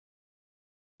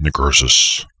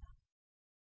necrosis.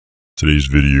 Today's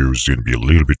video is going to be a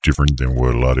little bit different than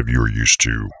what a lot of you are used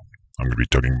to. I'm going to be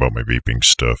talking about my vaping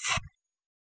stuff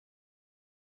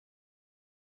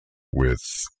with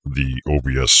the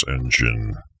OBS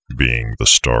engine being the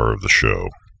star of the show.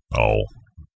 I'll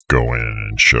go in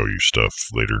and show you stuff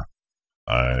later.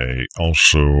 I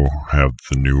also have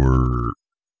the newer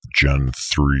Gen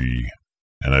 3,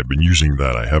 and I've been using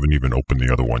that. I haven't even opened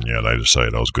the other one yet. I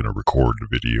decided I was going to record the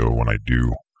video when I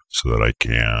do so that I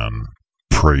can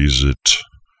praise it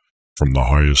from the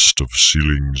highest of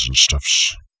ceilings and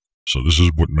stuffs. So this is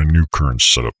what my new current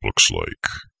setup looks like.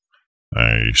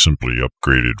 I simply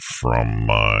upgraded from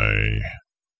my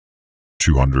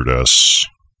 200S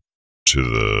to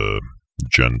the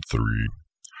Gen 3,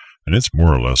 and it's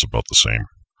more or less about the same.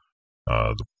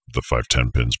 The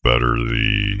 510 pin's better,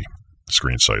 the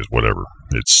screen size, whatever,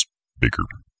 it's bigger.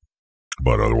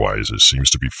 But otherwise, it seems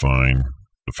to be fine.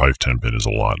 The 510 pin is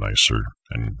a lot nicer,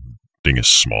 and thing is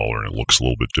smaller, and it looks a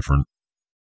little bit different.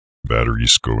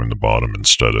 Batteries go in the bottom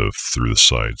instead of through the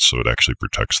sides, so it actually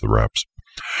protects the wraps.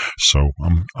 So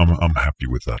I'm happy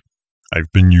with that.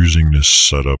 I've been using this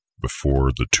setup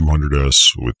before the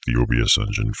 200S with the OBS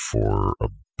engine for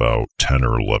about 10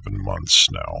 or 11 months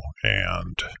now,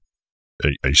 and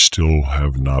I still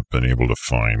have not been able to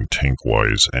find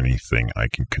tank-wise anything I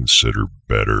can consider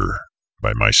better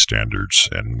by my standards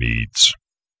and needs.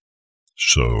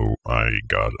 So I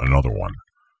got another one.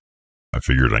 I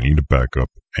figured I need a backup,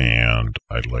 and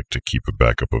I'd like to keep a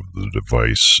backup of the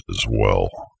device as well.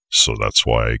 So that's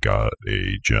why I got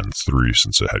a Gen 3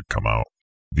 since it had come out.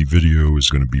 The video is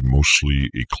going to be mostly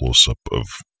a close-up of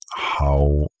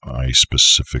how I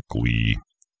specifically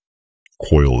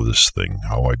coil this thing,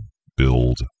 how I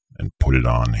build and put it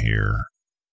on here,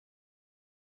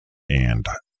 and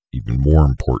even more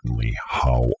importantly,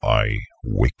 how I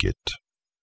wick it.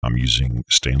 I'm using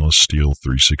stainless steel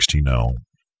 316L,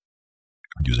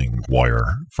 using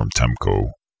wire from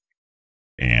Temco,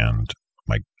 and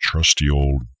my trusty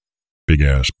old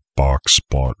big-ass box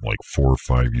bought like 4 or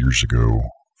 5 years ago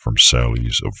from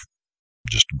Sally's of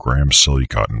just gram silly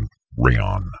cotton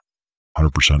rayon,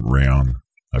 100% rayon.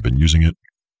 I've been using it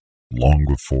long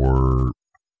before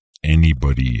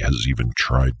anybody has even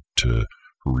tried to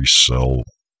resell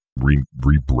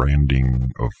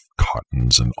rebranding of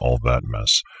cottons and all that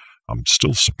mess. I'm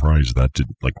still surprised that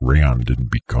rayon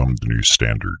didn't become the new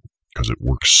standard, because it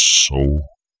works so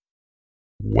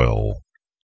well.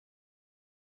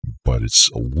 But it's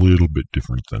a little bit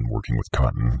different than working with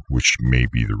cotton, which may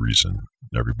be the reason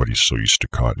everybody's so used to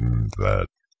cotton that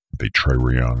they try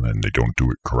rayon and they don't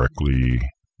do it correctly.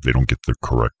 They don't get the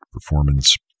correct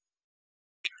performance,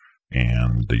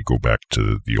 and they go back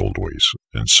to the old ways.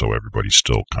 And so everybody's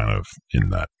still kind of in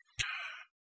that.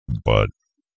 But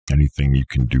anything you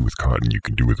can do with cotton, you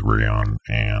can do with rayon,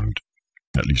 and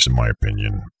at least in my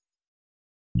opinion,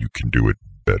 you can do it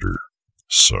better.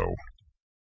 So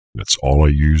that's all I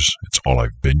use. It's all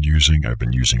I've been using. I've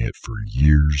been using it for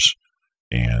years,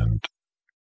 and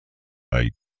I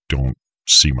don't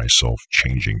see myself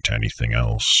changing to anything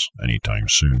else anytime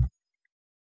soon.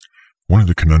 One of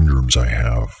the conundrums I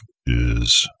have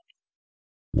is,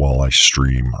 while I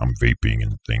stream, I'm vaping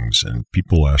and things, and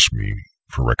people ask me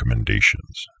for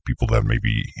recommendations. People that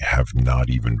maybe have not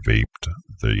even vaped,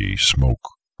 they smoke,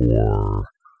 or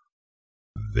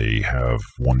they have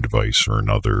one device or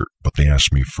another, but they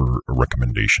ask me for a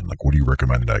recommendation. Like, what do you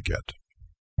recommend I get?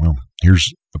 Well,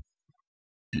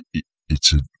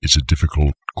 it's a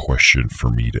difficult question for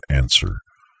me to answer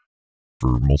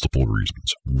for multiple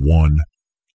reasons. One,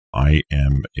 I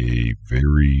am a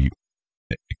very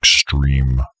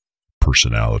extreme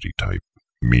personality type,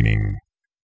 meaning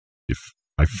if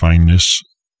I find this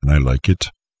and I like it,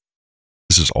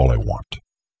 this is all I want.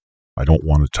 I don't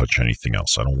want to touch anything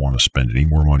else. I don't want to spend any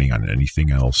more money on anything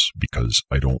else because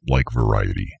I don't like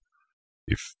variety.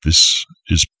 If this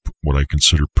is what I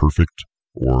consider perfect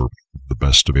or the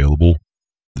best available,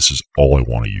 this is all I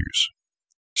want to use.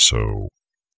 So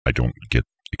I don't get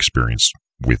experience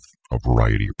with a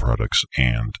variety of products,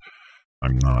 and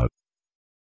I'm not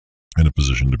in a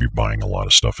position to be buying a lot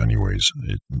of stuff anyways.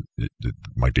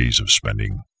 My days of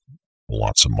spending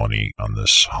lots of money on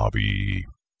this hobby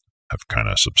have kind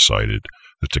of subsided.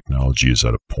 The technology is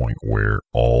at a point where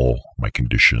all my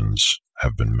conditions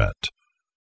have been met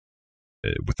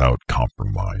without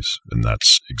compromise, and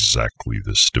that's exactly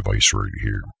this device right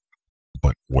here.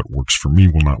 But what works for me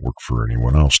will not work for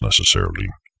anyone else necessarily,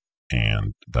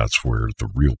 and that's where the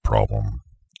real problem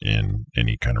in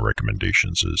any kind of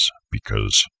recommendations is,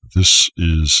 because this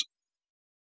is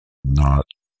not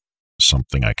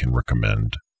something I can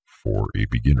recommend for a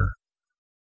beginner.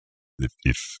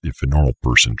 if a normal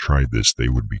person tried this, they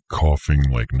would be coughing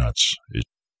like nuts.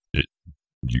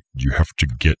 You have to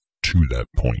get to that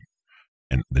point.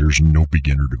 And there's no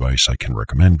beginner device I can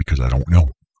recommend because I don't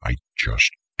know. I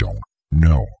just don't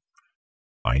know.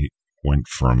 I went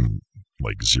from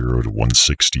like 0 to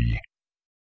 160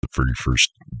 the very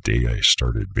first day I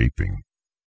started vaping.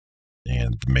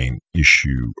 And the main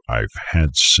issue I've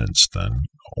had since then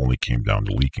only came down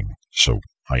to leaking. So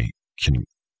I can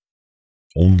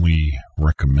only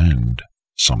recommend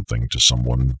something to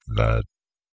someone that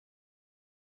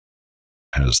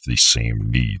has the same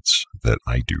needs that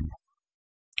I do.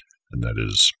 And that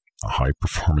is a high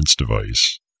performance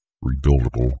device,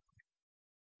 rebuildable,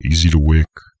 easy to wick,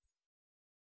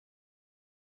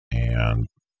 and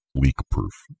leak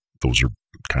proof. Those are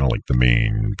kind of like the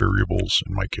main variables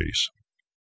in my case.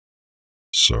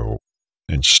 So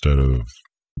instead of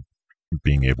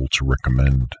being able to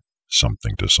recommend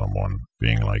something to someone,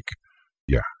 being like,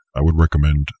 yeah, I would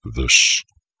recommend this,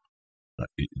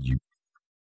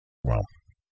 well,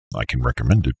 I can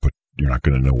recommend it, but you're not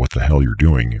going to know what the hell you're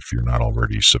doing if you're not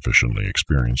already sufficiently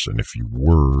experienced. And if you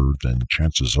were, then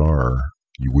chances are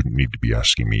you wouldn't need to be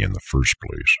asking me in the first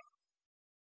place.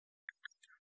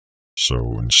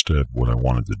 So instead, what I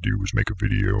wanted to do was make a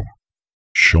video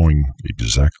showing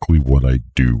exactly what I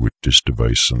do with this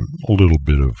device and a little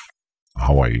bit of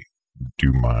how I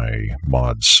do my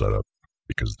mod setup,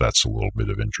 because that's a little bit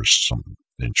of interest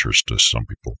to some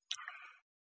people.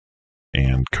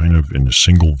 And kind of in a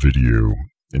single video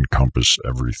encompass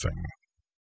everything.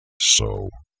 So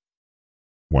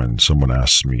when someone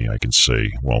asks me, I can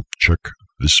say, well, check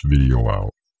this video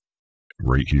out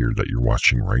right here that you're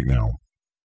watching right now.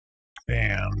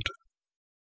 And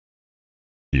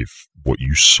if what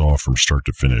you saw from start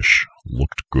to finish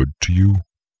looked good to you,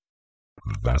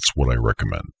 that's what I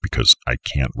recommend, because I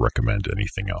can't recommend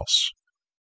anything else.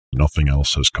 Nothing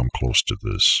else has come close to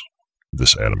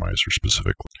this atomizer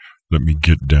specifically. Let me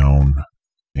get down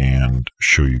and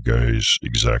show you guys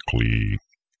exactly,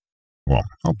 well,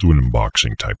 I'll do an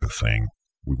unboxing type of thing.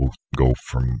 We will go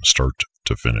from start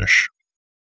to finish.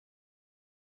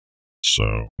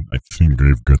 So I think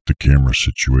I've got the camera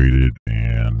situated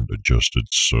and adjusted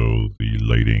so the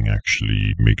lighting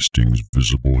actually makes things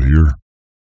visible here.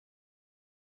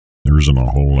 There isn't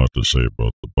a whole lot to say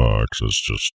about the box. It's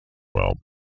just, well,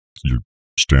 your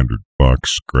standard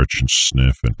box scratch and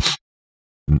sniff, and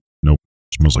nope,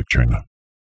 smells like China.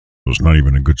 There's not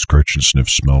even a good scratch and sniff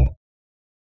smell.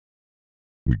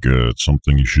 We got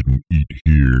something you shouldn't eat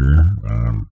here.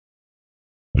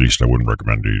 At least I wouldn't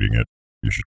recommend eating it.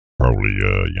 You should probably,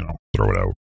 throw it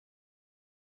out.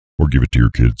 Or give it to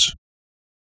your kids.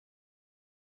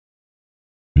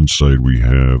 Inside we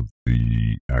have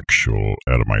the actual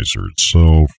atomizer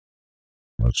itself.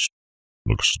 That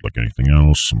looks like anything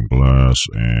else. Some glass,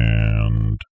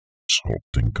 and this whole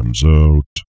thing comes out.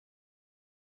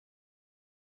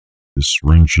 This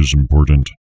wrench is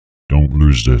important. Don't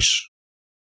lose this.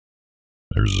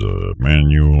 There's a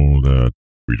manual that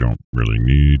we don't really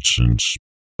need since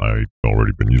I've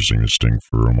already been using this thing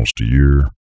for almost a year.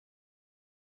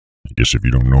 I guess if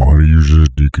you don't know how to use it,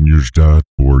 you can use that,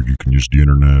 or you can use the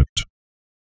internet.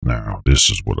 Now, this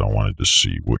is what I wanted to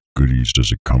see. What goodies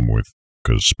does it come with?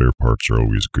 Because spare parts are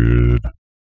always good.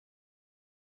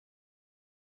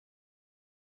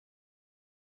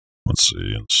 Let's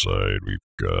see, inside we've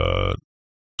got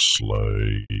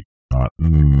slide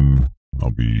cotton.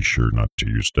 I'll be sure not to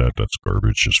use that. That's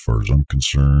garbage as far as I'm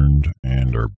concerned.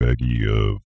 And our baggie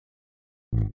of...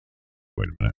 Wait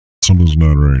a minute. Something's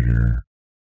not right here.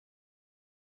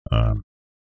 I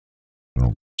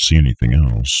don't see anything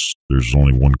else. There's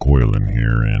only one coil in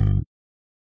here and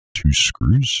 2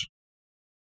 screws?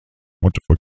 What the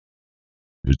fuck?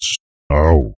 It's...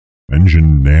 Oh!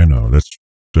 Engine Nano. That's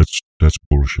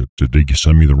bullshit. Did they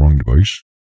send me the wrong device?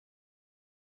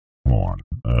 Hold on.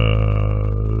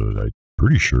 I'm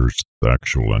pretty sure it's the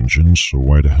actual engine, so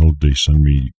why the hell did they send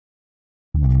me...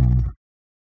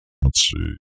 Let's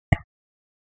see.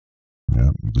 Yeah,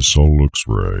 this all looks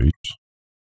right.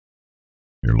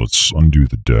 Here, let's undo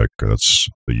the deck. That's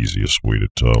the easiest way to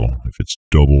tell. If it's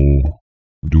dual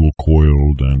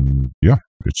coil, then yeah,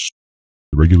 it's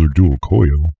the regular dual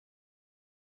coil.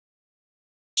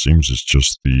 Seems it's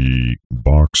just the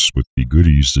box with the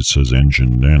goodies that says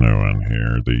Engine Nano on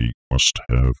here. They must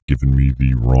have given me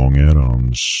the wrong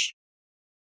add-ons.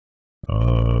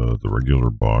 The regular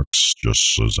box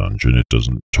just says engine. It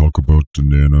doesn't talk about the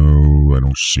Nano. I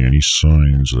don't see any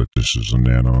signs that this is a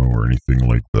Nano or anything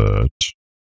like that.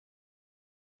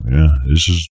 Yeah, this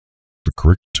is the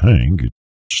correct tank.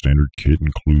 Standard kit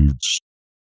includes...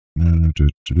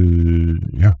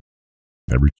 yeah.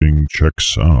 everything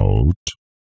checks out.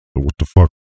 But what the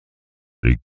fuck?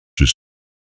 They just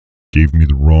gave me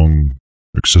the wrong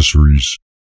accessories.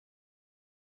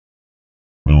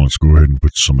 Well, let's go ahead and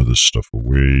put some of this stuff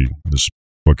away. This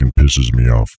fucking pisses me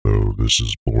off, though. This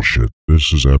is bullshit.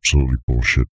 This is absolutely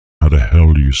bullshit. How the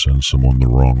hell do you send someone the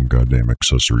wrong goddamn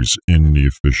accessories in the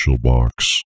official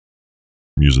box?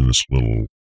 I'm using this little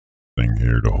thing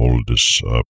here to hold this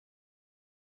up.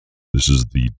 This is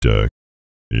the deck.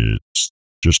 It's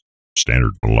just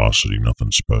standard velocity,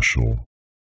 nothing special.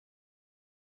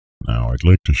 Now, I'd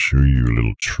like to show you a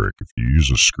little trick. If you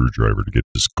use a screwdriver to get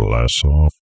this glass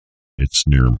off, it's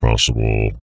near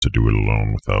impossible to do it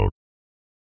alone without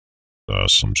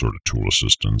some sort of tool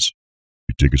assistance.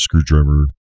 You take a screwdriver,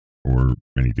 or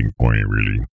anything pointy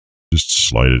really, just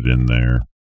slide it in there,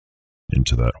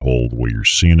 into that hole the way you're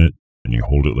seeing it, and you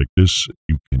hold it like this.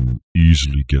 You can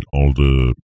easily get all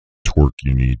the torque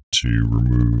you need to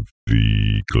remove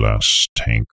the glass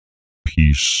tank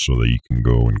piece so that you can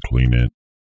go and clean it.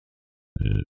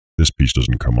 This piece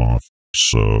doesn't come off,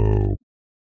 so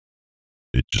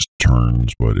it just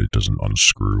turns, but it doesn't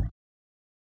unscrew.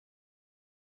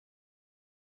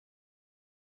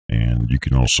 And you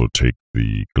can also take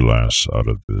the glass out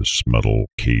of this metal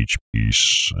cage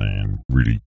piece and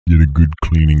really get a good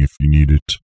cleaning if you need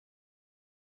it.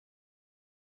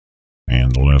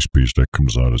 And the last piece that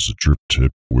comes out is a drip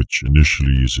tip, which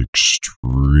initially is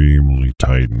extremely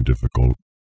tight and difficult.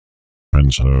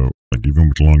 Depends how, like even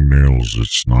with long nails,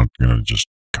 it's not going to just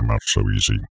come out so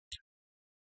easy.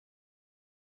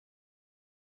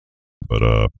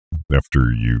 But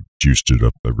after you juiced it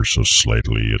up ever so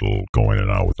slightly, it'll go in and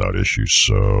out without issues,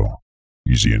 so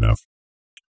easy enough.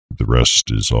 The rest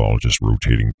is all just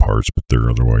rotating parts, but they're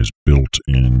otherwise built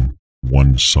in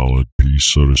one solid piece,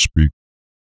 so to speak.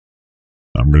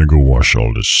 I'm going to go wash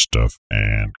all this stuff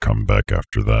and come back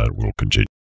after that. We'll continue.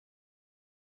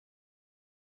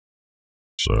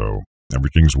 So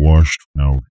everything's washed.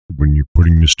 Now, when you're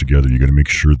putting this together, you're going to make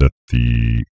sure that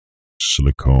the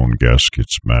silicone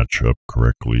gaskets match up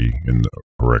correctly in the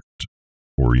correct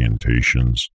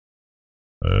orientations.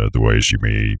 Otherwise, you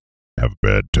may have a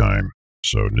bad time.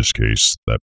 So in this case,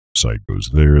 that side goes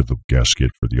there. The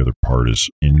gasket for the other part is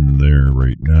in there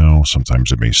right now.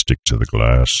 Sometimes it may stick to the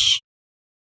glass.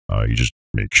 You just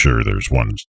make sure there's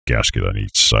one gasket on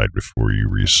each side before you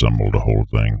reassemble the whole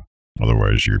thing.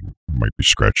 Otherwise, you might be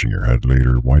scratching your head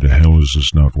later. Why the hell is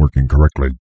this not working correctly?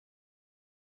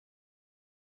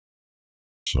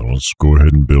 So let's go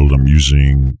ahead and build. I'm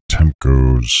using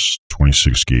Temco's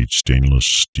 26 gauge stainless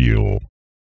steel.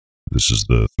 This is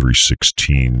the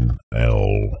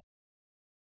 316L.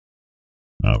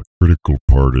 Now the critical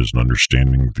part is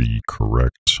understanding the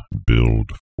correct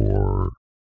build for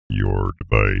your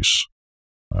device.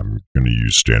 I'm going to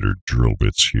use standard drill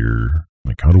bits here.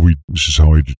 Like this is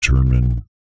how I determine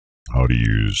how to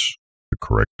use the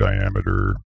correct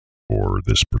diameter for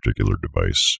this particular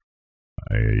device.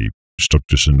 I stuck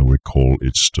this in the wick hole.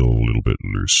 It's still a little bit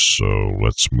loose, so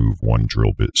let's move one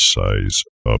drill bit size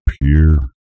up here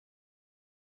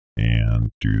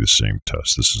and do the same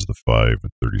test. This is the 5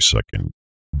 32nd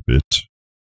bit.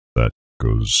 That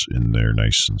goes in there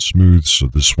nice and smooth, so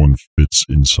this one fits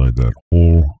inside that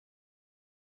hole.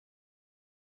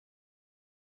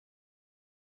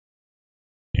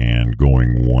 And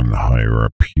going one higher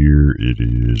up here, it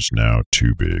is now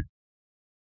too big.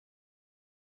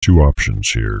 Two options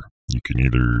here. You can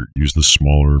either use the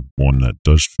smaller one that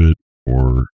does fit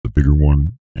or the bigger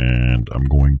one, and I'm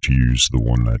going to use the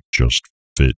one that just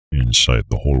fit inside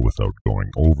the hole without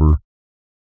going over.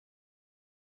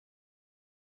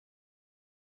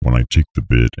 When I take the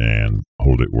bit and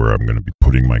hold it where I'm going to be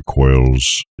putting my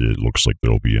coils, it looks like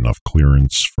there'll be enough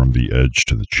clearance from the edge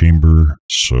to the chamber,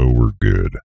 so we're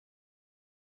good.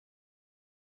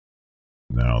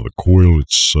 Now the coil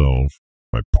itself,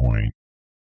 my point,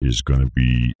 is going to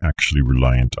be actually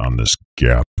reliant on this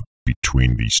gap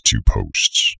between these two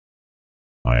posts.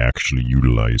 I actually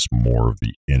utilize more of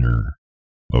the inner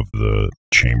of the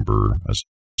chamber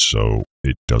so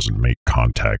it doesn't make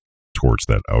contact towards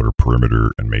that outer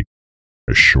perimeter and make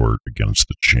a short against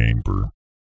the chamber.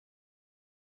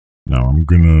 Now I'm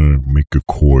gonna make a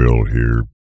coil here,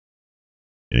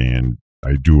 and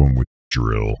I do them with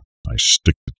drill. I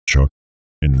stick the chuck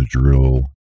in the drill,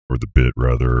 or the bit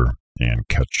rather, and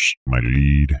catch my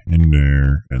lead in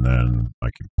there, and then I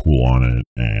can pull on it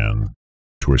and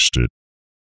twist it.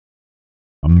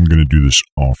 I'm going to do this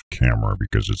off camera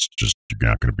because it's just, you're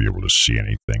not going to be able to see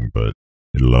anything, but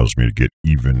it allows me to get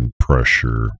even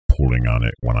pressure pulling on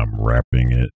it when I'm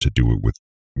wrapping it to do it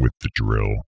with the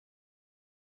drill.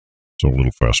 So a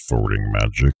little fast forwarding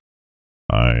magic.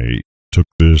 I took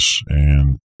this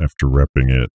and after wrapping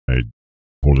it, I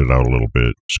pulled it out a little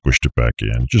bit, squished it back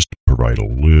in, just to provide a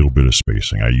little bit of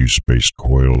spacing. I use spaced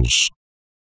coils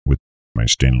with my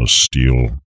stainless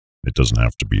steel. It doesn't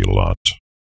have to be a lot.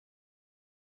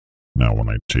 Now when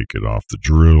I take it off the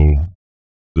drill,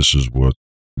 this is what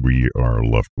we are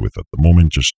left with at the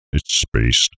moment. Just it's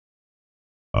spaced.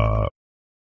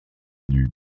 You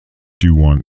do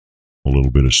want a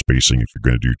little bit of spacing if you're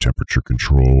going to do temperature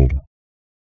control.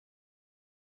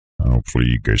 Hopefully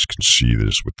you guys can see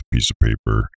this with the piece of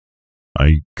paper.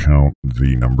 I count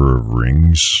the number of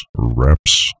rings or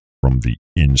reps from the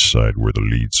inside where the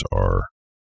leads are.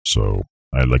 So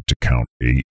I like to count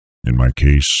 8 in my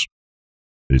case.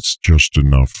 It's just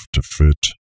enough to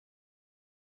fit.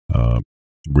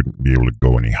 Wouldn't be able to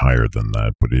go any higher than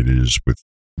that, but it is with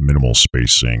minimal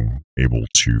spacing able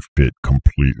to fit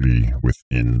completely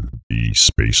within the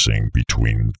spacing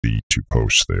between the 2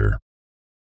 posts there.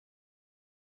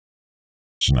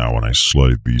 So now when I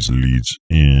slide these leads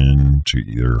into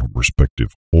their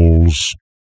respective holes,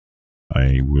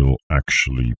 I will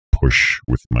actually push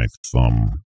with my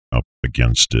thumb up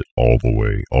against it all the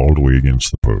way against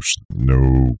the post.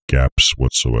 No gaps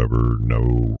whatsoever,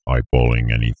 no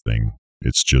eyeballing anything.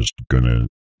 It's just gonna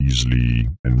easily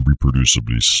and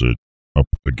reproducibly sit up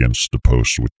against the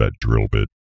post with that drill bit.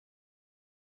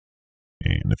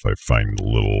 And if I find the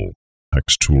little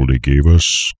hex tool they gave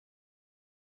us,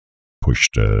 push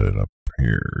that up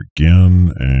here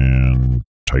again and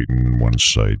tighten one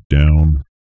side down.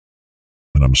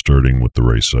 And I'm starting with the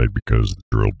right side because the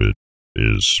drill bit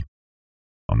is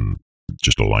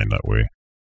just aligned that way.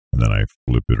 And then I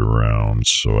flip it around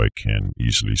so I can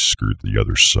easily screw the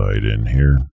other side in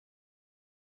here.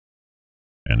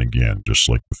 And again, just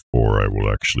like before, I will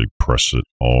actually press it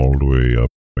all the way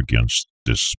up against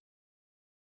this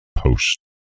post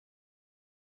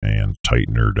and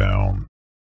tighten her down.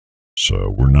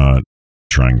 So we're not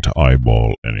trying to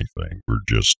eyeball anything. We're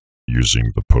just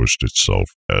using the post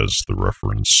itself as the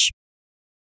reference.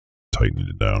 Tighten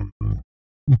it down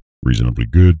reasonably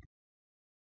good.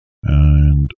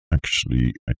 And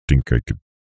actually, I think I could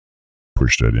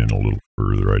push that in a little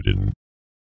further. I didn't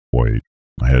quite.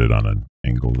 I had it on an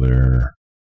angle there.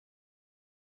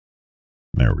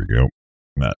 There we go.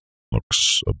 That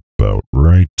looks about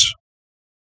right.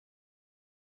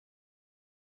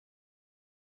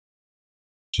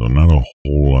 So not a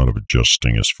whole lot of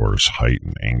adjusting as far as height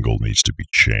and angle needs to be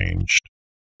changed.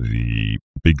 The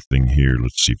big thing here,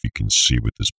 let's see if you can see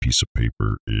with this piece of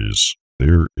paper, is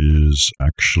there is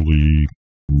actually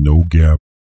no gap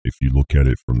if you look at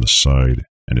it from the side.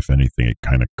 And if anything, it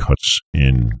kind of cuts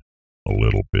in a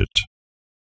little bit.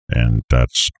 And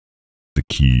that's the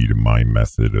key to my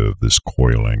method of this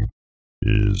coiling,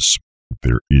 is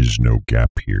there is no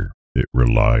gap here. It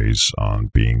relies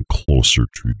on being closer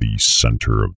to the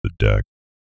center of the deck.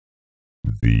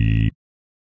 The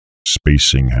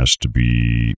spacing has to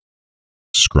be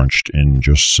scrunched in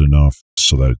just enough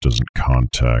so that it doesn't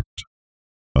contact,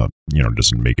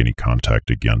 doesn't make any contact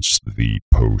against the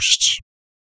posts.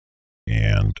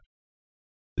 And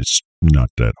it's not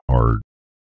that hard.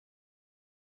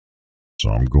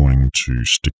 So I'm going to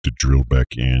stick the drill back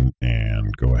in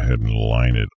and go ahead and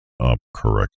line it up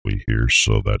correctly here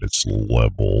so that it's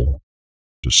level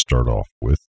to start off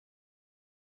with.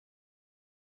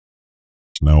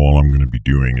 So now all I'm going to be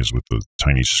doing is with a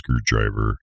tiny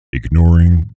screwdriver,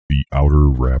 ignoring the outer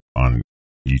wrap on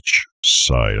each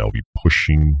side, I'll be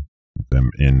pushing them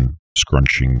in,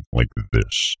 scrunching like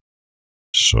this.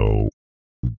 So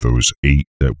those 8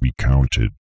 that we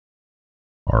counted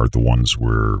are the ones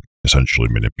we're essentially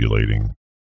manipulating.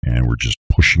 And we're just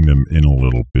pushing them in a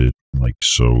little bit, like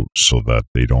so that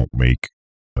they don't make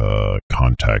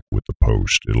contact with the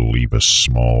post. It'll leave a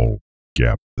small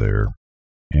gap there.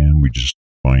 And we just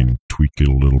tweak it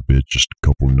a little bit, just a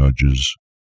couple nudges.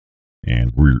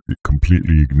 And we're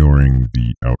completely ignoring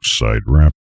the outside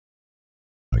wrap.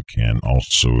 I can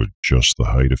also adjust the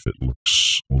height if it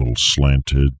looks a little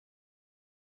slanted.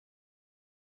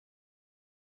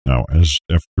 Now,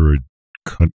 after I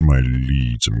cut my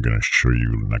leads, I'm going to show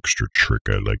you an extra trick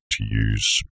I like to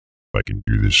use. If I can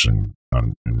do this in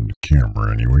the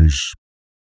camera anyways.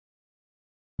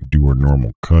 Do our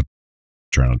normal cut.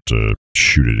 Try not to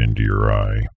shoot it into your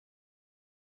eye.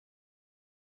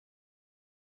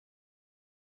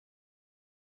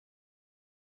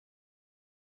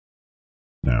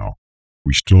 Now,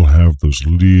 we still have those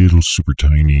little super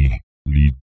tiny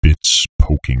lead bits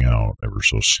poking out ever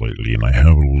so slightly, and I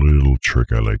have a little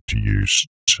trick I like to use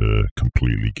to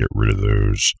completely get rid of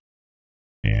those.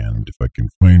 And if I can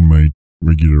find my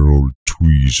regular old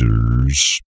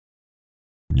tweezers,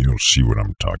 You'll see what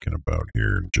I'm talking about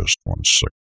here in just one second.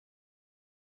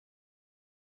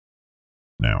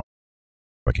 Now,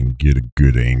 if I can get a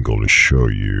good angle to show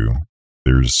you,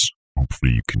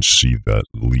 hopefully you can see that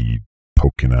lead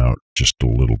poking out just a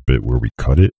little bit where we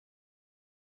cut it.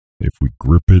 If we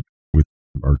grip it with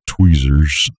our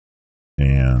tweezers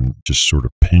and just sort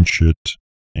of pinch it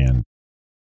and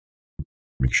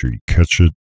make sure you catch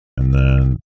it, and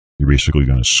then you're basically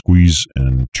going to squeeze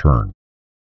and turn.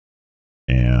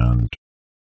 And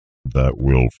that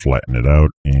will flatten it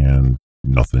out and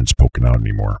nothing's poking out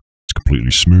anymore. It's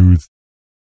completely smooth.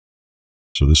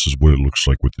 So this is what it looks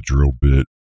like with the drill bit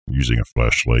using a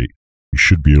flashlight. You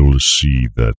should be able to see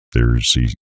that there's a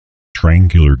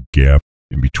triangular gap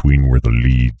in between where the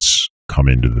leads come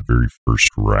into the very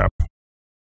first wrap.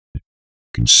 You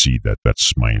can see that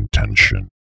that's my intention.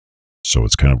 So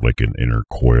it's kind of like an inner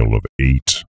coil of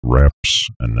 8 wraps,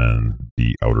 and then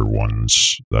the outer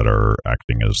ones that are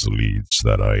acting as the leads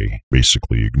that I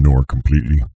basically ignore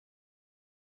completely.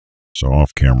 So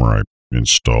off camera, I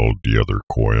installed the other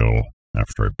coil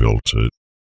after I built it.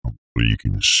 Hopefully you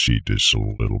can see this a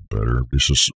little better. This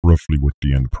is roughly what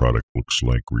the end product looks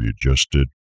like readjusted.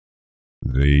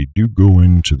 They do go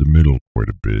into the middle quite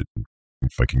a bit.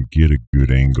 If I can get a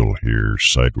good angle here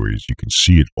sideways, you can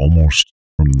see it almost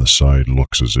from the side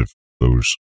looks as if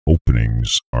those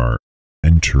openings are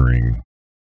entering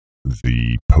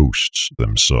the posts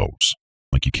themselves.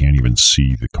 Like you can't even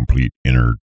see the complete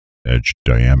inner edge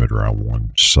diameter on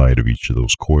one side of each of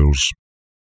those coils.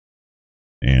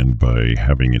 And by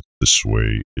having it this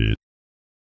way, it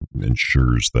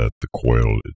ensures that the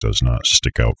coil does not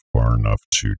stick out far enough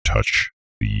to touch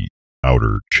the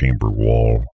outer chamber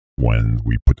wall when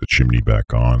we put the chimney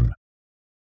back on.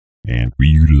 And we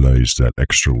utilize that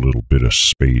extra little bit of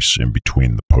space in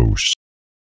between the posts.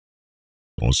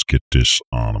 Let's get this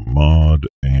on a mod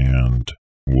and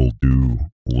we'll do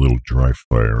a little dry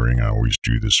firing. I always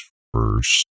do this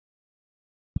first,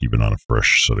 even on a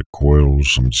fresh set of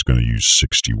coils. I'm just going to use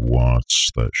 60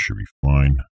 watts. That should be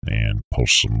fine. And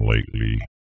pulse them lightly.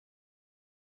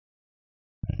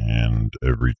 And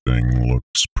everything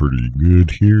looks pretty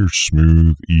good here.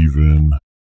 Smooth, even.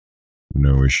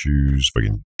 No issues, if I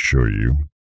can show you.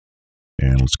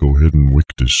 And let's go ahead and wick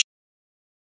this.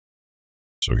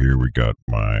 So here we got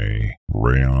my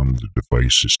rayon. The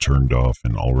device is turned off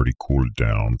and already cooled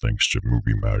down thanks to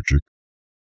movie magic.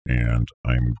 And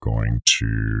I'm going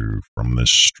to, from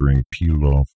this string, peel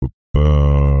off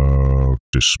about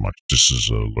this much. This is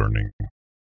a learning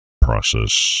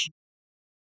process.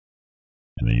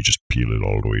 And then you just peel it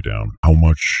all the way down. How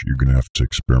much, you're going to have to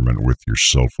experiment with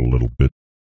yourself a little bit.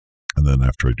 And then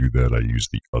after I do that, I use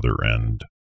the other end.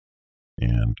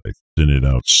 And I thin it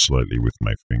out slightly with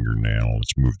my fingernail.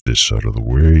 Let's move this out of the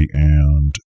way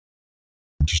and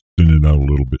just thin it out a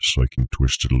little bit so I can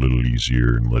twist it a little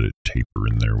easier and let it taper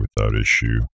in there without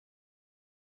issue.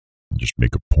 And just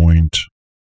make a point.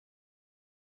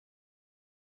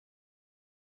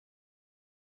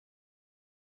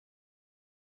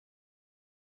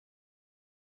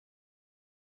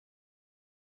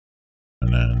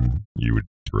 And then you would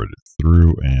thread it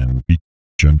through and be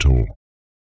gentle.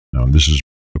 Now this is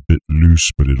a bit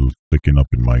loose, but it'll thicken up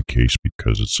in my case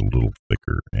because it's a little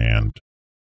thicker, and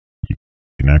you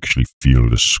can actually feel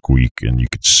the squeak and you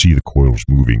can see the coils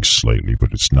moving slightly,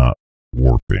 but it's not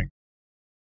warping.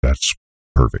 That's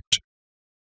perfect.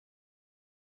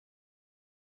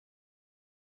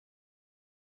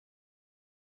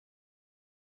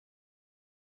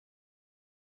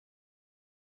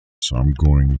 So I'm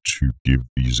going to give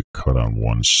these a cut on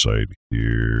one side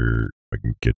here. I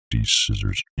can get these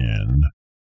scissors in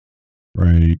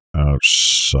right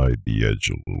outside the edge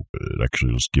a little bit.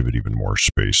 Actually, let's give it even more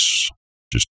space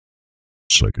just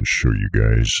so I can show you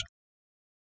guys.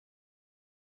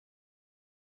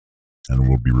 And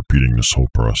we'll be repeating this whole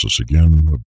process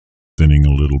again, thinning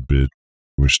a little bit,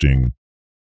 twisting.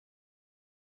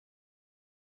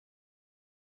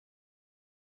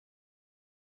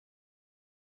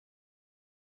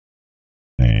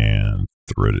 And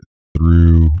thread it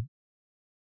through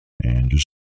and just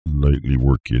lightly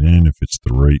work it in. If it's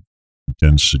the right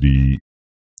density,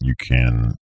 you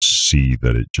can see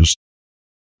that it just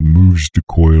moves the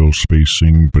coil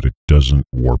spacing, but it doesn't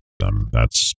warp them.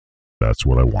 That's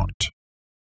what I want.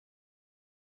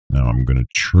 Now I'm going to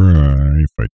try,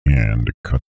 if I can, to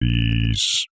cut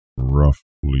these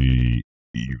roughly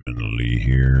evenly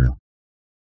here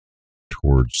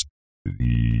towards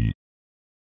the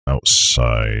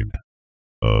outside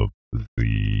of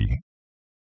the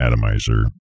atomizer,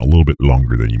 a little bit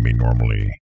longer than you may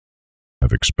normally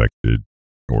have expected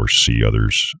or see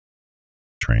others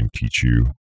try and teach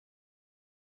you.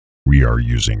 we are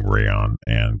using rayon,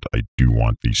 and I do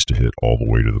want these to hit all the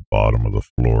way to the bottom of the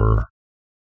floor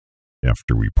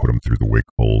after we put them through the wick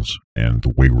holes. And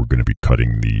the way we're going to be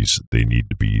cutting these, they need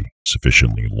to be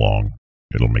sufficiently long.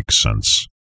 It'll make sense.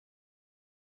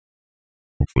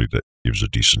 Hopefully that gives a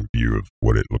decent view of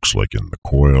what it looks like in the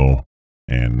coil.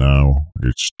 And now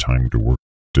it's time to work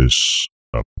this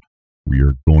up. We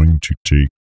are going to take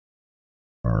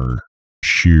our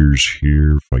shears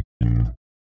here, if I can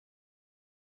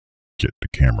get the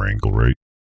camera angle right.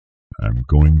 I'm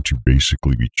going to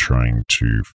basically be trying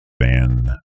to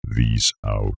fan these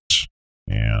out,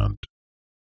 and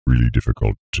really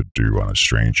difficult to do on a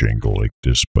strange angle like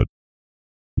this, but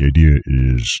the idea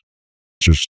is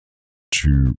just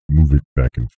to move it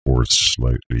back and forth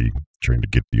slightly, trying to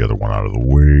get the other one out of the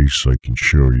way so I can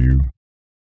show you.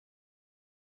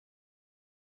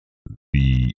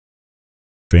 The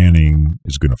fanning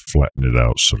is going to flatten it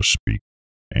out, so to speak,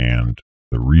 and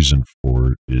the reason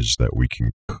for it is that we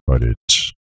can cut it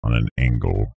on an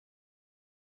angle.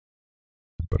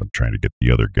 But I'm trying to get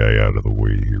the other guy out of the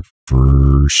way here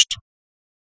first.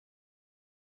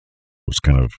 It's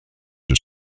kind of just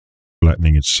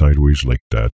flattening it sideways like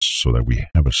that so that we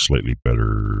have a slightly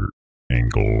better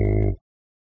angle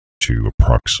to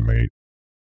approximate.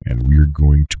 And we are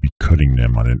going to be cutting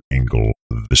them on an angle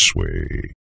this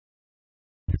way,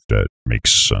 if that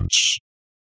makes sense.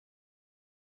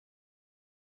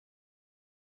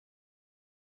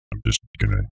 I'm just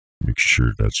going to make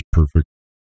sure that's perfect.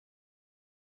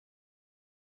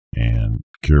 And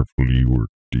carefully work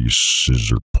these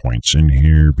scissor points in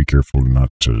here. Be careful not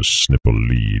to snip a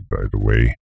lead, by the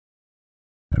way.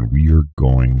 And we are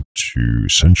going to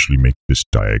essentially make this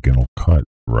diagonal cut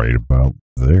right about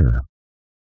there.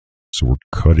 So we're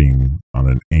cutting on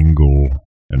an angle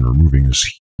and removing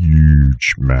this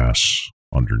huge mass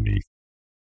underneath.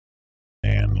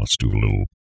 And let's do a little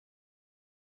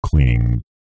cleaning,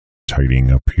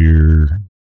 tidying up here.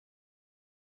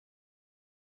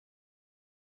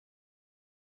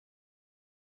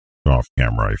 Off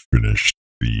camera, I finished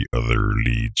the other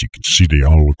leads. You can see they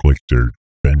all look like they're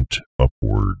bent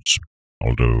upwards,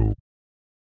 although,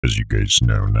 as you guys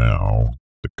know now,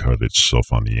 the cut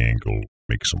itself on the angle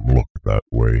makes them look that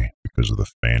way because of the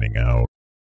fanning out.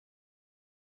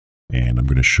 And I'm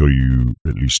going to show you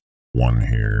at least one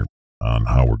here on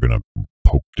how we're going to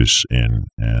poke this in.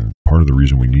 And part of the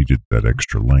reason we needed that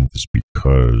extra length is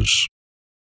because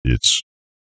it's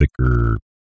thicker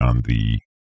on the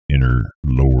inner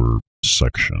lower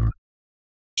section.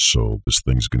 So this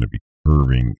thing's going to be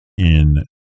curving in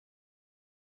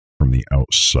from the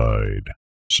outside,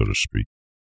 so to speak.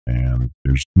 And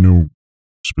there's no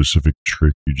specific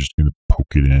trick. You're just going to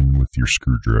poke it in with your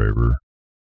screwdriver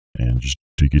and just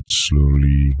dig it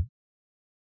slowly.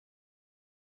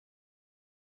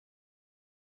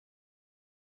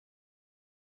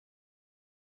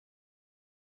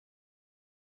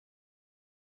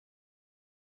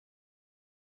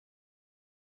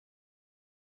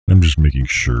 I'm just making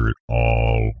sure it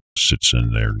all sits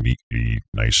in there neatly,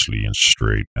 nicely, and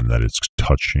straight, and that it's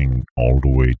touching all the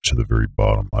way to the very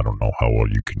bottom. I don't know how well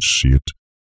you can see it,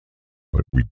 but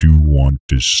we do want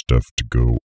this stuff to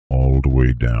go all the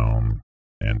way down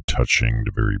and touching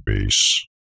the very base.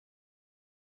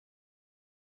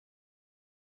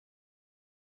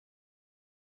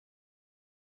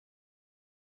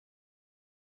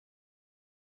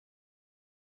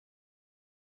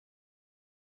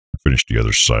 Finished the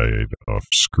other side off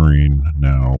screen.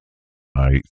 Now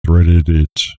I threaded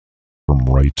it from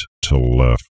right to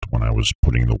left when I was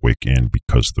putting the wick in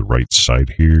because the right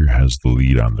side here has the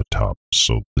lead on the top.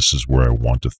 So this is where I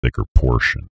want a thicker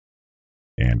portion.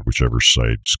 And whichever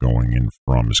side it's going in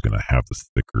from is going to have the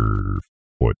thicker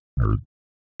foot or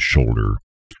shoulder.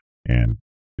 And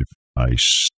if I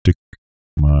stick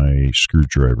my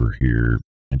screwdriver here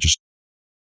and just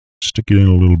stick it in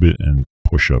a little bit and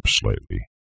push up slightly,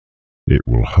 it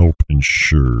will help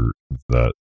ensure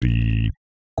that the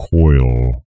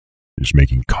coil is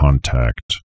making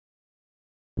contact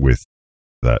with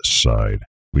that side.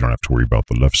 We don't have to worry about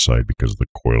the left side because the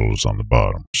coil is on the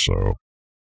bottom. So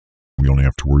we only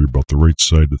have to worry about the right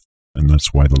side, and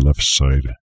that's why the left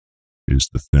side is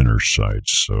the thinner side.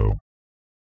 So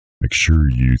make sure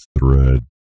you thread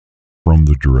from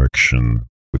the direction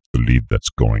with the lead that's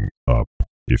going up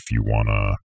if you want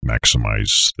to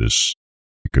maximize this,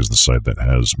 because the side that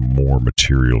has more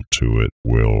material to it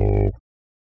will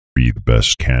be the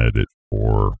best candidate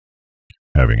for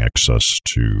having access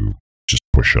to just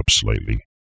push up slightly.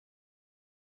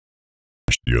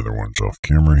 The other one's off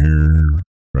camera here,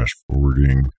 fast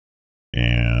forwarding,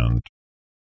 and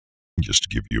just to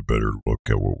give you a better look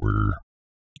at what we're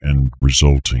and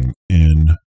resulting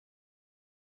in,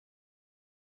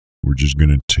 we're just going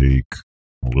to take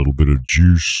a little bit of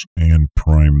juice and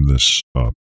prime this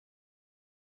up.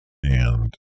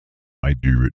 And I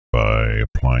do it by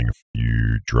applying a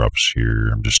few drops here.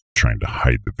 I'm just trying to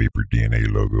hide the Vapor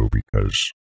DNA logo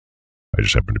because I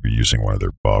just happen to be using one of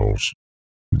their bottles.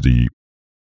 The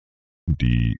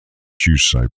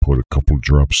juice, I put a couple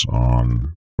drops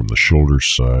on from the shoulder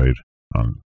side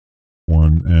on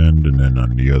one end and then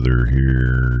on the other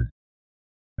here.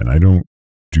 And I don't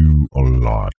do a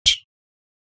lot,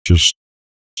 just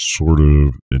sort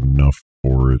of enough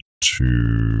for it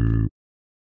to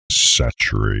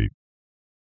saturate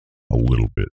a little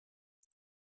bit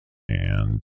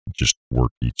and just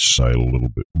work each side a little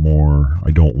bit more.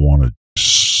 I don't want a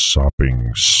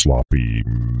sopping, sloppy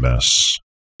mess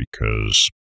because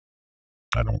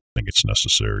I don't think it's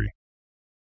necessary.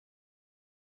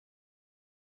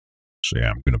 So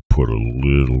yeah, I'm going to put a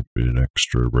little bit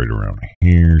extra right around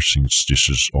here since this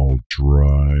is all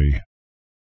dry.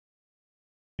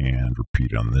 And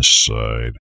repeat on this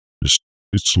side.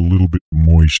 It's a little bit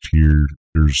moist here.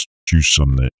 There's juice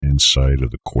on the inside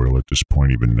of the coil at this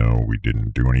point, even though we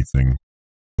didn't do anything.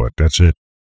 But that's it.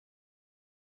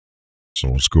 So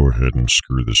let's go ahead and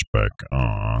screw this back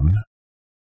on.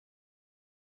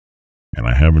 And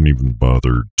I haven't even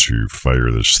bothered to fire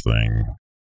this thing.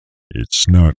 It's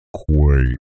not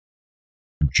quite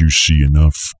juicy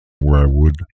enough where I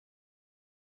would.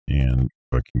 And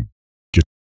if I can get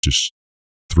this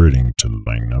threading to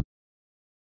line up.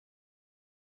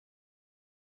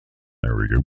 There we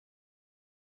go.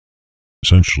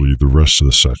 Essentially, the rest of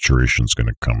the saturation is going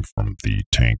to come from the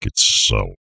tank itself,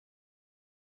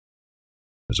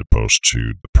 as opposed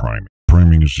to the priming.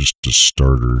 Priming is just a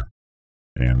starter,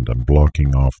 and I'm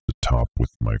blocking off the top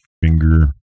with my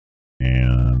finger,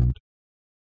 and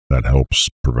that helps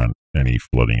prevent any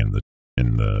flooding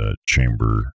in the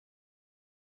chamber.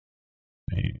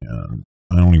 And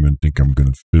I don't even think I'm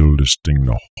going to fill this thing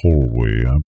the whole way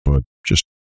up, but just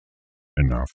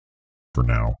enough for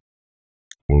now.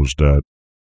 Close that,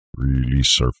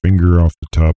 release our finger off the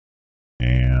top,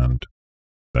 and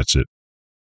that's it.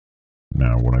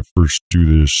 Now, when I first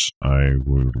do this, I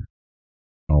will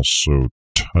also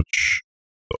touch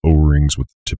the O-rings with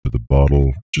the tip of the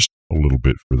bottle, just a little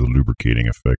bit for the lubricating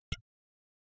effect.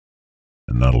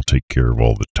 And that'll take care of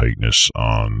all the tightness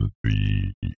on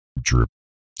the drip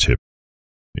tip.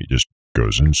 It just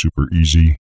goes in super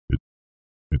easy.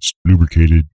 It's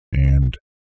lubricated and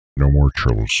no more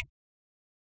troubles.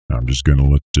 Now I'm just going to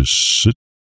let this sit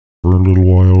for a little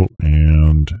while,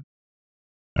 and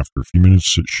after a few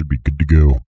minutes it should be good to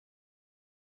go.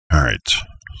 Alright,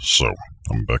 so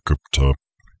I'm back up top.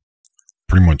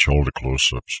 Pretty much all the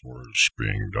close-ups was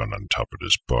being done on top of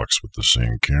this box with the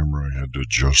same camera. I had to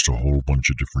adjust a whole bunch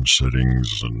of different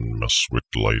settings and mess with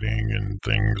lighting and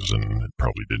things, and it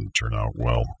probably didn't turn out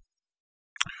well.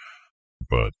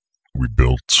 But we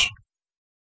built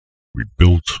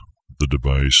the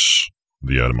device,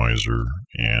 the atomizer,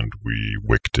 and we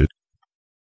wicked it,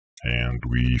 and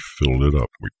we filled it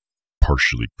up. We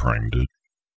partially primed it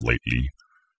lightly,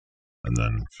 and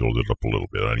then filled it up a little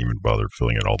bit. I didn't even bother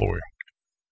filling it all the way.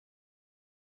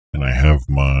 And I have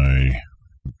my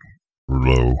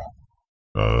Rouleau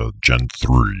Gen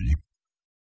 3,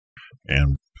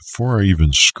 and before I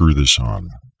even screw this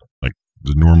on, like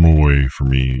the normal way for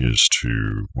me is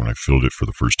to, when I filled it for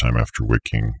the first time after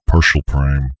wicking, partial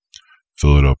prime,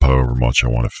 fill it up however much I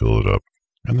want to fill it up,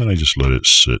 and then I just let it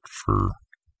sit for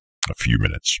a few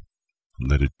minutes.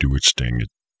 Let it do its thing.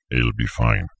 It'll be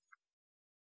fine.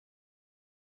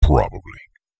 Probably.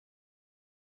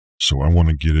 So I want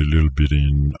to get a little bit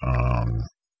in on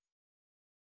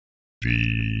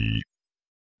the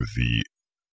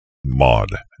mod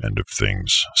end of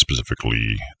things,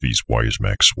 specifically these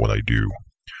Wisemax, what I do.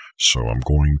 So I'm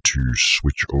going to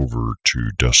switch over to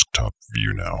desktop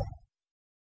view now.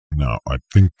 Now, I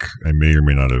think I may or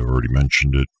may not have already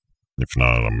mentioned it. If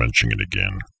not, I'm mentioning it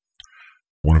again.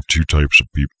 One of two types of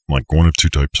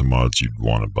mods you'd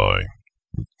want to buy,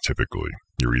 typically.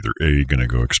 You're either A, going to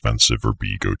go expensive, or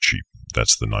B, go cheap.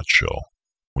 That's the nutshell.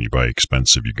 When you buy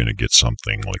expensive, you're going to get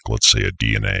something like, let's say, a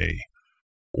DNA,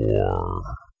 or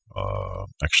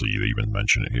actually, they even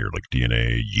mention it here, like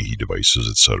DNA, Yeehee devices,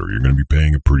 etc. You're going to be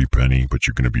paying a pretty penny, but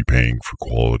you're going to be paying for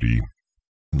quality.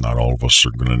 Not all of us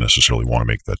are going to necessarily want to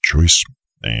make that choice.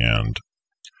 And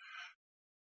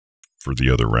for the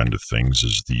other end of things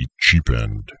is the cheap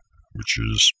end, which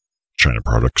is China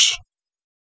products.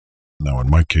 Now, in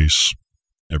my case,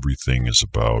 everything is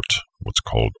about what's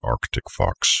called Arctic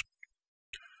Fox.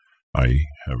 I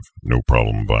have no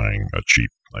problem buying a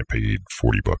cheap. I paid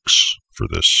 $40 for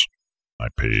this. I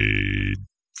paid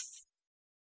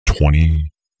 20-ish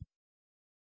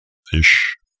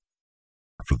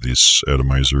for this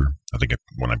atomizer. I think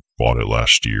when I bought it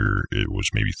last year, it was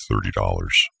maybe $30.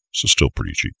 So still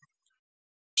pretty cheap.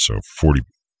 So 40,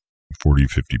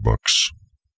 50 bucks.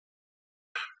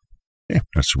 Yeah,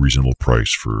 that's a reasonable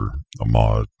price for a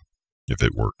mod if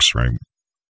it works, right?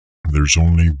 There's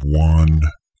only one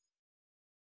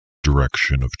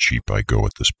direction of cheap I go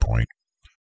at this point,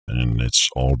 and it's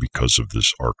all because of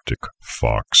this Arctic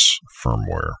Fox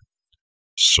firmware.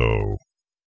 So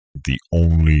the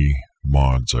only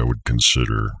mods I would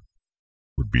consider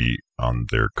would be on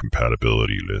their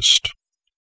compatibility list,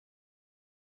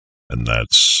 and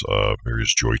that's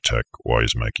various Joytech,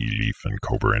 Wisemac, Leaf, and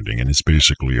co-branding. And it's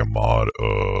basically a mod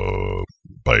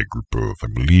by a group of, I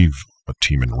believe, a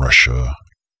team in Russia,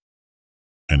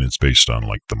 and it's based on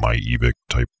like the MyEvic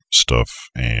type stuff,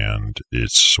 and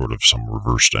it's sort of some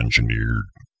reversed engineered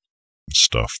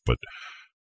stuff, but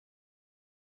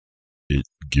it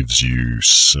gives you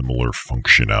similar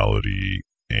functionality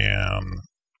and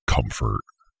comfort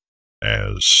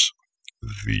as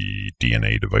the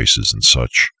DNA devices and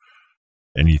such.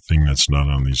 Anything that's not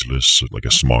on these lists, like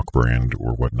a Smock brand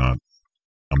or whatnot,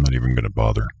 I'm not even going to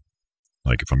bother.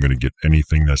 Like, if I'm going to get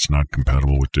anything that's not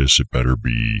compatible with this, it better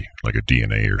be like a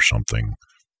DNA or something,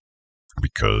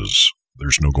 because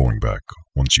there's no going back.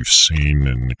 Once you've seen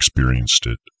and experienced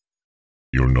it,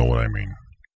 you'll know what I mean.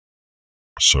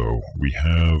 So we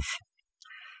have,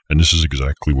 and this is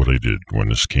exactly what I did when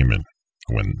this came in.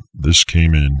 When this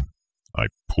came in, I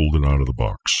pulled it out of the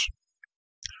box.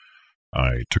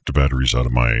 I took the batteries out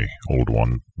of my old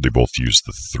one. They both use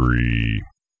the three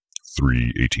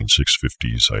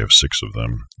 18650s. I have 6 of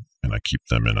them, and I keep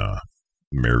them in a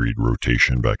married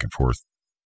rotation back and forth.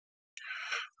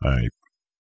 I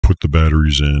put the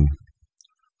batteries in.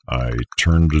 I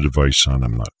turned the device on.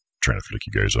 I'm not trying to flick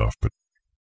you guys off, but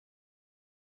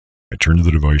I turned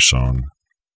the device on,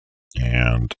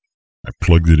 and I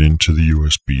plugged it into the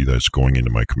USB that's going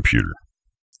into my computer.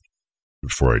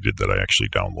 Before I did that, I actually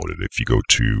downloaded it. If you go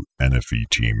to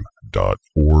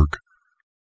nfeteam.org,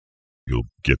 you'll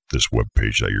get this web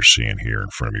page that you're seeing here in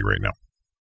front of me right now.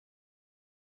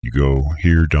 You go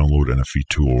here, download NFE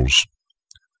tools,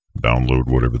 download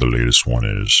whatever the latest one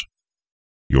is.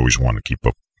 You always want to keep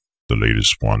up the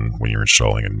latest one when you're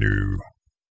installing a new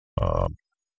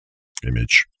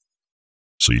image.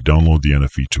 So you download the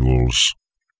NFE tools,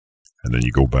 and then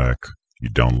you go back, you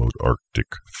download Arctic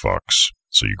Fox.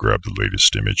 So you grab the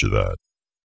latest image of that.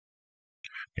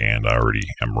 And I already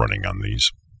am running on these.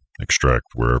 Extract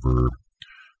wherever.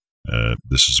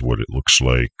 This is what it looks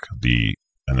like. The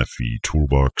NFE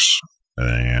toolbox,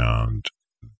 and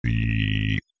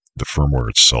the firmware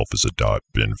itself is a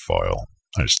 .bin file.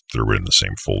 I just threw it in the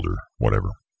same folder,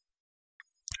 whatever.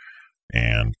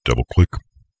 And double click.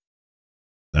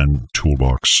 Then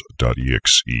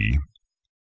toolbox.exe.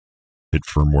 Hit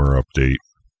firmware update.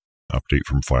 Update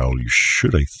from file. You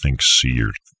should, I think, see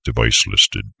your device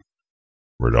listed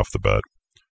right off the bat.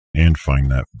 And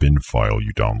find that bin file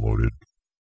you downloaded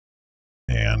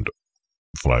and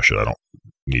flash it. I don't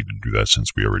need to do that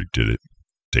since we already did it.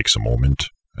 Takes a moment,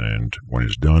 and when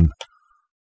it's done,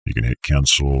 you can hit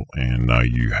cancel, and now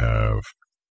you have,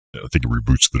 I think it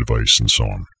reboots the device and so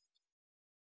on.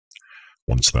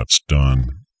 Once that's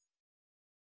done,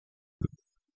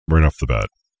 right off the bat,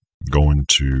 go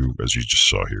into, as you just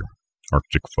saw here,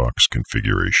 Arctic Fox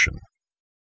configuration,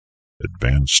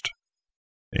 advanced,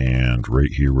 and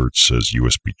right here where it says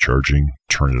USB charging,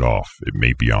 turn it off. It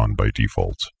may be on by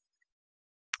default.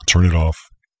 Turn it off,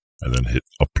 and then hit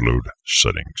upload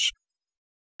settings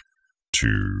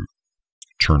to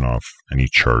turn off any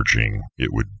charging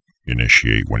it would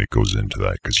initiate when it goes into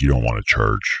that, because you don't want to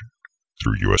charge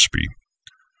through USB.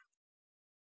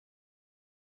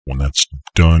 When that's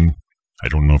done, I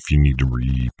don't know if you need to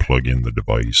re-plug in the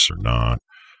device or not,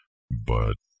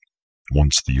 but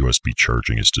once the USB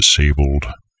charging is disabled,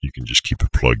 you can just keep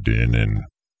it plugged in and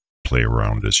play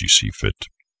around as you see fit.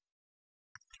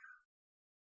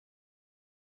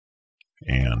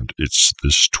 And it's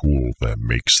this tool that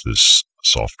makes this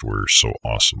software so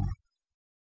awesome,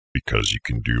 because you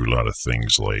can do a lot of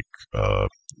things like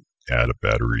add a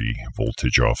battery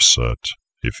voltage offset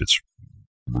if it's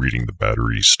reading the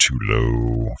batteries too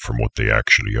low from what they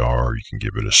actually are. You can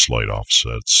give it a slight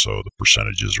offset so the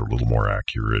percentages are a little more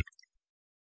accurate,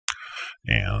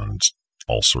 and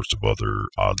all sorts of other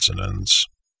odds and ends.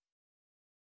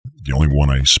 The only one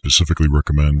I specifically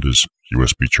recommend is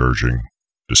USB charging.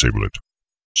 Disable it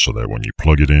so that when you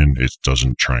plug it in, it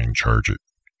doesn't try and charge it.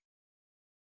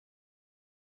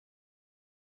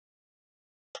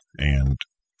 And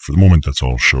for the moment, that's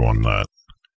all I'll show on that.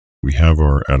 We have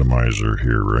our atomizer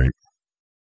here, right?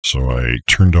 So I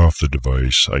turned off the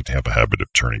device. I have a habit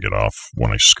of turning it off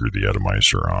when I screw the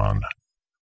atomizer on,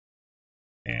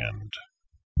 and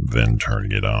then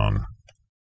turning it on.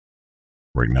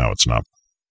 Right now it's not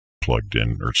plugged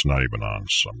in, or it's not even on,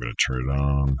 so I'm going to turn it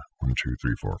on. 1, 2,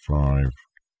 3, 4, 5.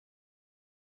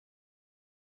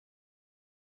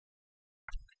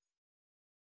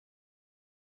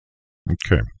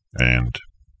 Okay, and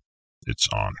it's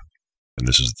on. And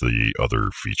this is the other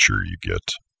feature you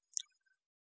get.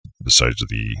 Besides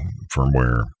the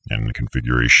firmware and the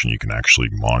configuration, you can actually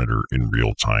monitor in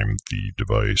real time the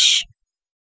device.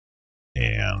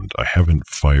 And I haven't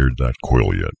fired that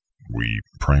coil yet. We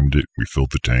primed it, we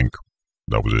filled the tank,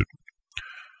 that was it.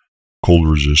 Cold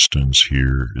resistance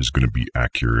here is going to be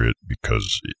accurate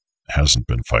because it hasn't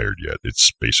been fired yet.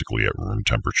 It's basically at room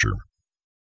temperature.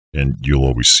 And you'll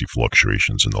always see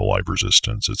fluctuations in the live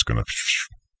resistance. It's going to,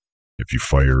 if you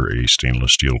fire a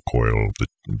stainless steel coil,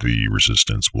 the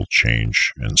resistance will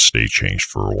change and stay changed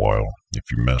for a while.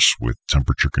 If you mess with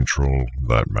temperature control,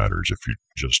 that matters. If you're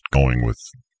just going with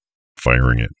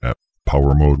firing it at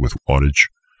power mode with wattage,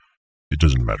 it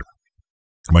doesn't matter.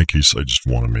 In my case, I just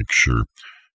want to make sure,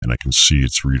 and I can see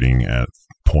it's reading at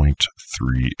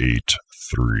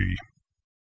 0.383.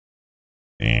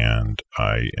 And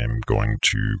I am going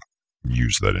to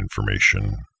use that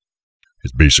information.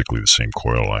 It's basically the same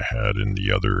coil I had in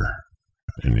the other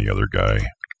guy.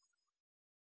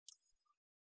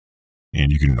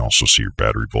 And you can also see your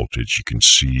battery voltage. You can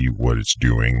see what it's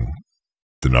doing,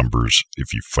 the numbers,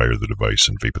 if you fire the device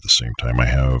and vape at the same time. I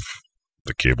have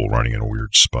the cable running in a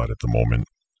weird spot at the moment,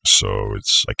 so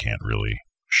I can't really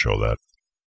show that.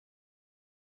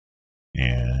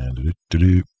 And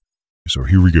so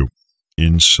here we go.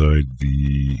 Inside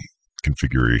the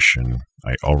configuration,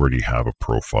 I already have a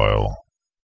profile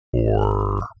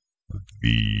for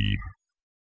the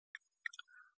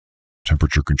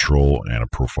temperature control and a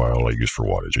profile I use for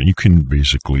wattage. And you can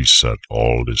basically set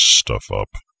all this stuff up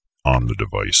on the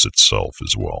device itself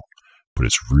as well. But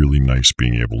it's really nice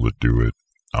being able to do it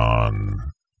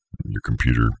on your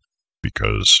computer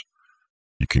because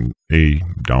you can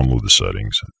download the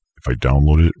settings. If I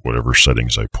download it, whatever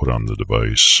settings I put on the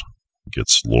device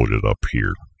gets loaded up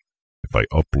here. If I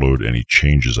upload any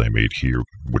changes I made here,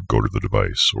 would go to the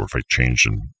device. Or if I changed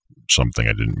something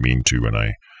I didn't mean to, and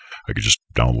I could just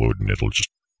download and it'll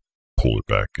just pull it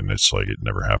back, and it's like it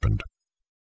never happened.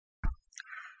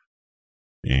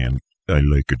 And I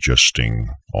like adjusting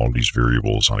all these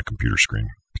variables on a computer screen.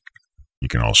 You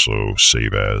can also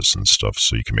save as and stuff,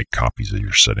 so you can make copies of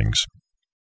your settings.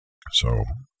 So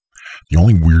the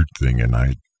only weird thing, and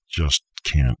I just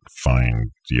can't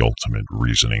find the ultimate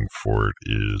reasoning for it,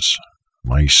 is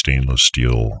my stainless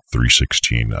steel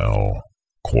 316L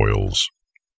coils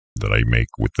that I make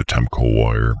with the Temco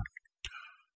wire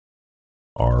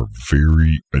are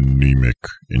very anemic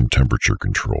in temperature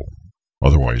control.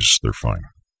 Otherwise, they're fine.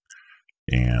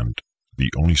 And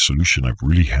the only solution I've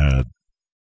really had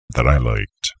that I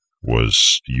liked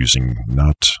was using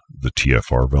not the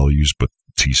TFR values, but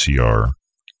TCR,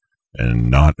 and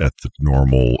not at the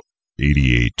normal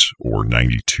 88 or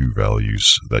 92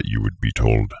 values that you would be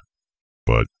told,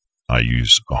 but I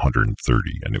use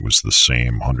 130, and it was the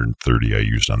same 130 I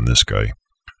used on this guy.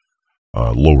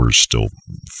 Lower is still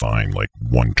fine, like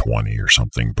 120 or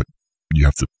something, but you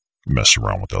have to mess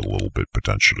around with that a little bit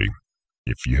potentially.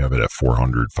 If you have it at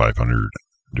 400, 500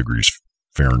 degrees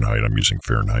Fahrenheit, I'm using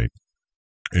Fahrenheit,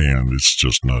 and it's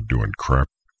just not doing crap.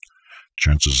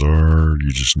 Chances are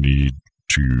you just need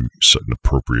to set an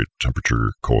appropriate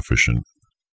temperature coefficient.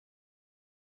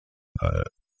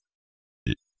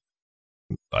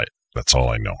 That's all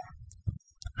I know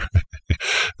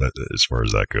as far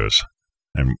as that goes.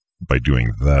 And by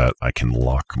doing that, I can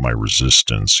lock my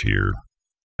resistance here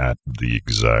at the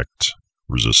exact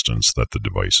resistance that the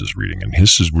device is reading. And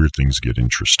this is where things get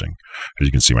interesting. As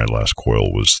you can see, my last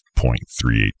coil was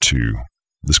 0.382.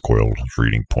 This coil is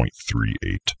reading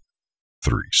 0.383.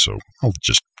 So I'll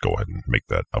just go ahead and make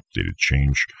that updated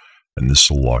change, and this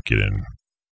will lock it in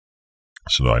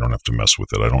so that I don't have to mess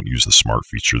with it. I don't use the smart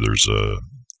feature. There's a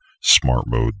smart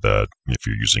mode that if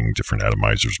you're using different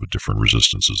atomizers with different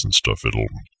resistances and stuff, it'll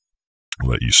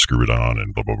let you screw it on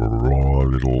and blah, blah, blah, blah,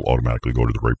 blah. It'll automatically go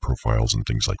to the right profiles and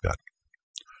things like that.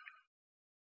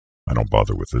 I don't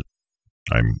bother with it.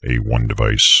 I'm a one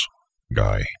device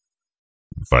guy.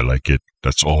 If I like it,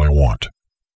 that's all I want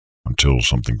until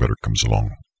something better comes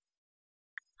along.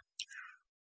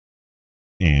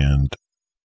 And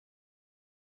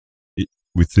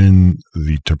within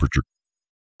the temperature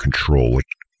control, like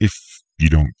if you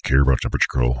don't care about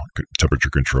temperature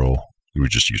control, you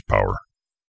would just use power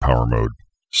mode.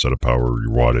 Set a power,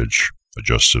 your wattage,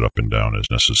 adjust it up and down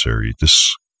as necessary.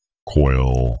 This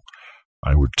coil,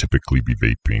 I would typically be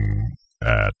vaping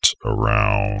at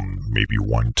around maybe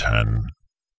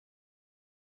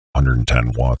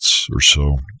 110 watts or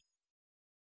so.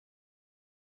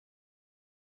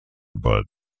 But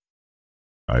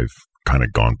I've kind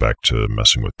of gone back to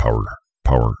messing with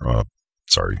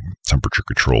temperature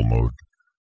control mode.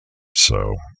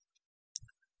 So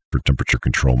for temperature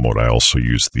control mode, I also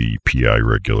use the PI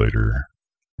regulator.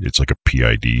 It's like a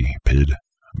PID,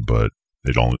 but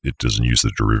it doesn't use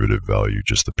the derivative value,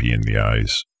 just the P and the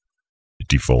I's. It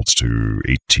defaults to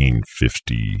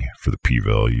 1850 for the P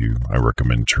value. I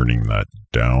recommend turning that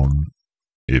down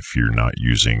if you're not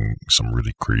using some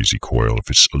really crazy coil. If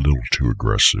it's a little too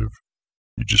aggressive,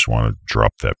 you just want to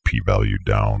drop that P value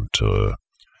down to,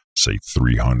 say,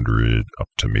 300 up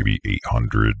to maybe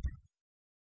 800,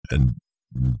 and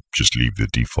just leave the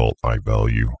default I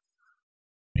value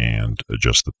and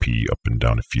adjust the P up and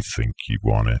down if you think you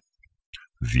want it.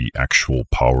 The actual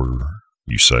power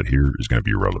you set here is going to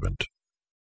be irrelevant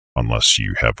unless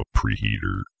you have a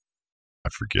preheater. I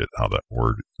forget how that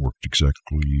word worked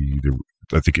exactly.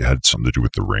 I think it had something to do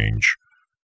with the range,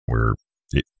 where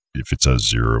if it's at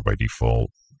 0 by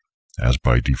default,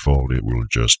 it will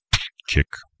just kick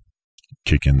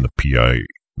in the PI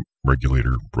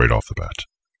regulator right off the bat.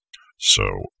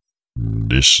 So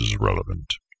this is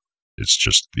relevant. It's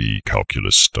just the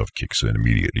calculus stuff kicks in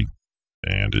immediately,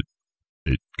 and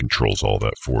it controls all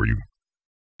that for you.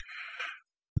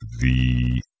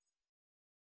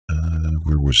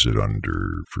 Where was it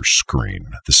under for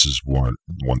screen? This is one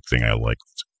thing I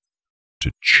liked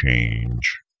to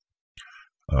change.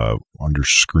 Under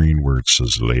screen where it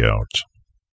says layout,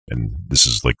 and this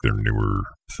is like their newer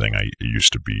thing. It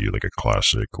used to be like a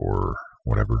classic or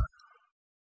whatever.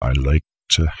 I like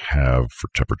to have, for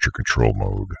temperature control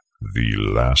mode, the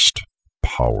last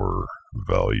power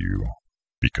value,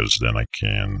 because then I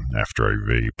can, after I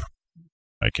vape,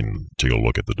 I can take a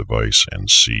look at the device and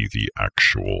see the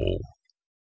actual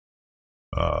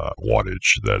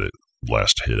wattage that it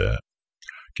last hit at.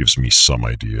 Gives me some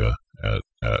idea at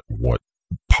what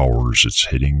powers it's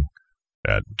hitting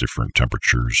at different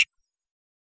temperatures.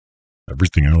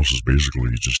 Everything else is basically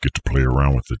you just get to play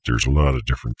around with it. There's a lot of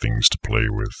different things to play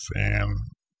with, and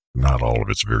not all of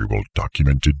it's very well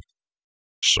documented.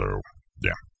 So,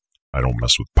 yeah, I don't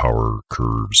mess with power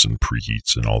curves and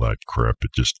preheats and all that crap.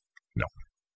 No.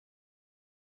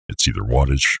 It's either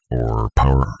wattage or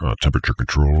power, temperature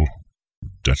control.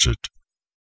 That's it.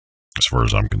 As far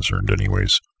as I'm concerned,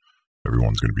 anyways.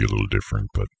 Everyone's going to be a little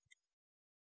different, but...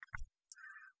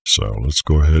 So, let's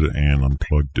go ahead and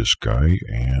unplug this guy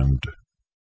and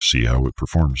see how it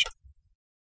performs.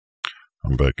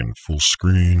 I'm back in full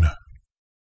screen.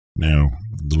 Now,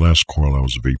 the last coil I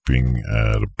was vaping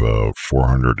at about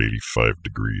 485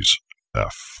 degrees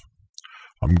F.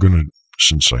 I'm going to,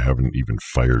 since I haven't even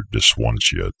fired this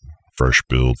once yet, fresh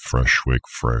build, fresh wick,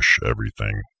 fresh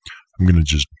everything, I'm going to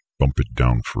just bump it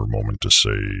down for a moment to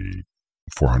say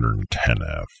 410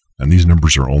 F. And these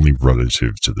numbers are only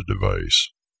relative to the device.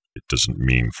 It doesn't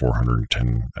mean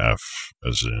 410 F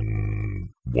as in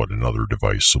what another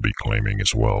device will be claiming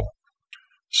as well.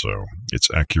 So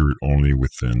it's accurate only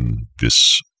within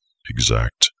this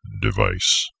exact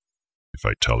device. If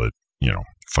I tell it,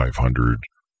 500,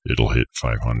 it'll hit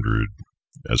 500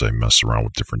 as I mess around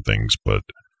with different things. But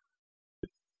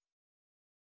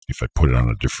if I put it on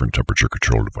a different temperature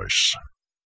control device,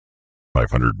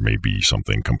 500 may be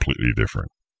something completely different.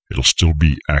 It'll still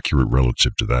be accurate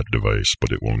relative to that device,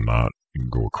 but it will not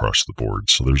go across the board.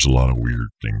 So there's a lot of weird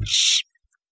things.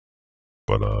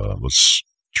 But let's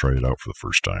try it out for the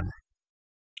first time.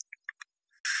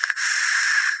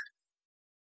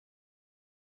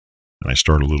 And I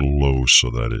start a little low so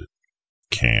that it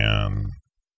can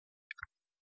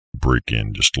break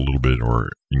in just a little bit, or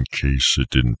in case it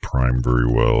didn't prime very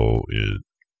well, it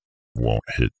won't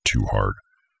hit too hard.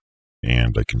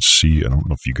 And I can see, I don't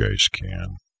know if you guys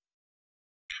can,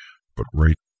 but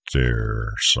right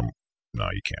there, no,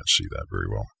 you can't see that very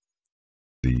well.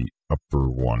 The upper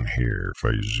one here, if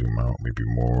I zoom out maybe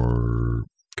more,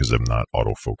 because I'm not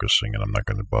auto-focusing and I'm not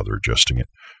going to bother adjusting it,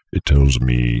 it tells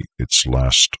me its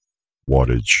last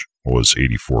wattage was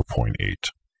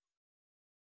 84.8.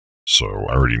 So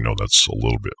I already know that's a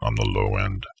little bit on the low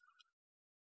end.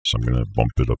 So I'm going to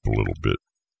bump it up a little bit.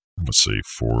 Let's say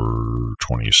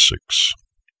 426.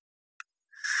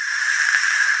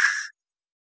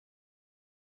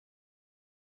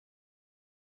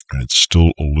 And it's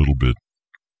still a little bit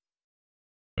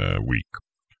weak.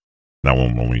 That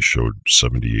one only showed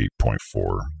 78.4.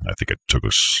 I think it took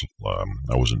us,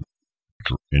 I wasn't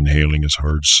inhaling as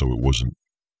hard, so it wasn't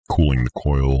cooling the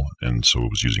coil, and so it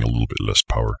was using a little bit less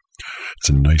power. It's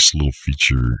a nice little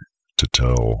feature to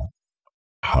tell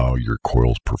how your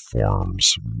coil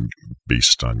performs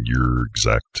based on your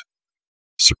exact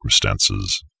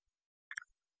circumstances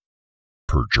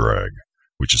per drag,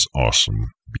 which is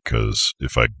awesome, because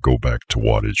if I go back to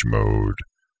wattage mode,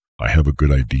 I have a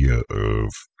good idea of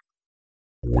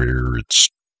where its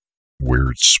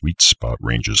sweet spot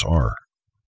ranges are.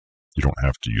 You don't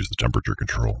have to use the temperature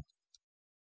control.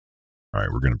 All right,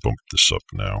 we're going to bump this up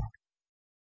now.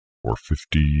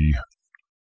 450.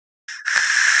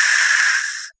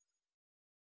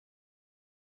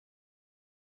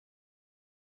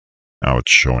 Now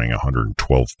it's showing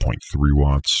 112.3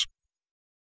 watts.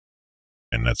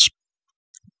 And that's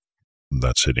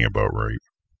hitting about right.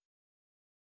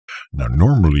 Now,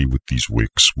 normally with these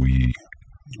wicks,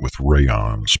 with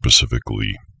rayon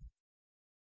specifically,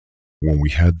 when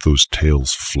we had those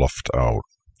tails fluffed out,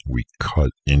 we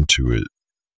cut into it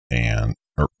and,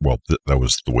 that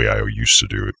was the way I used to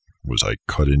do it, was I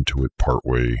cut into it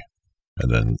partway and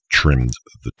then trimmed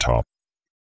the top,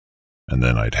 and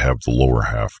then I'd have the lower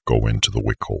half go into the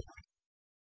wick hole.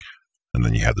 And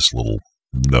then you had this little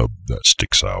nub that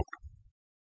sticks out.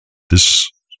 This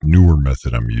newer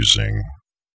method I'm using,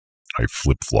 I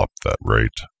flip-flopped that, right?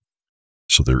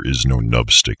 So there is no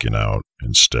nub sticking out.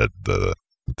 Instead,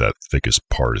 that thickest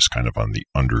part is kind of on the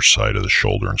underside of the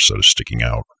shoulder instead of sticking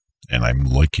out. And I'm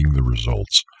liking the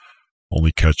results.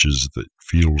 Only catch is that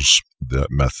feels that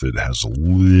method has a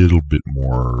little bit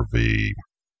more of a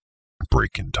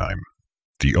break-in time.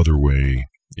 The other way,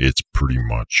 it's pretty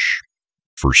much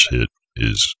first hit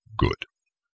is good.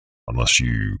 Unless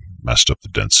you messed up the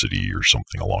density or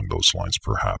something along those lines,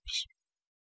 perhaps.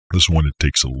 This one, it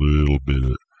takes a little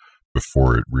bit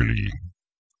before it really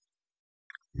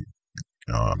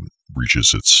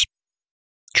reaches its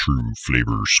true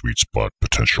flavor sweet spot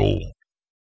potential.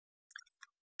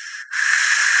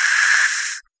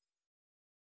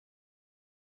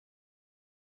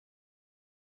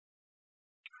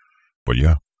 But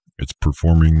yeah, it's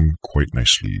performing quite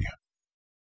nicely.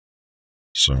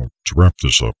 So to wrap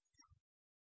this up,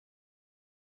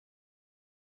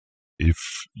 if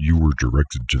you were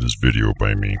directed to this video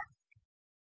by me,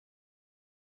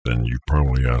 then you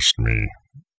probably asked me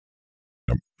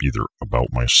either about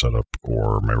my setup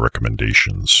or my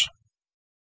recommendations.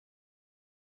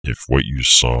 If what you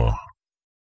saw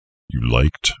you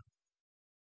liked,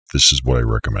 this is what I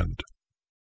recommend.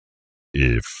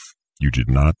 If you did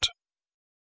not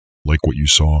like what you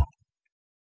saw,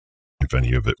 if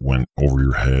any of it went over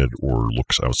your head or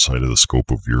looks outside of the scope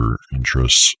of your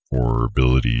interests or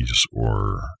abilities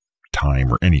or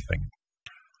time or anything,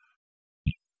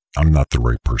 I'm not the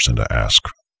right person to ask.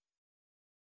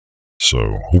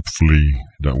 So hopefully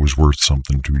that was worth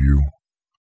something to you.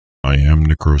 I am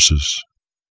Necrosis.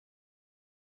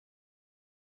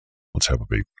 Let's have a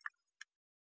vape.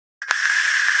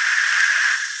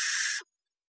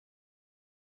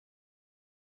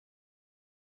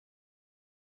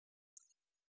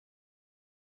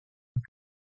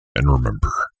 And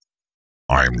remember,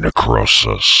 I'm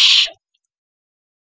Necrosis.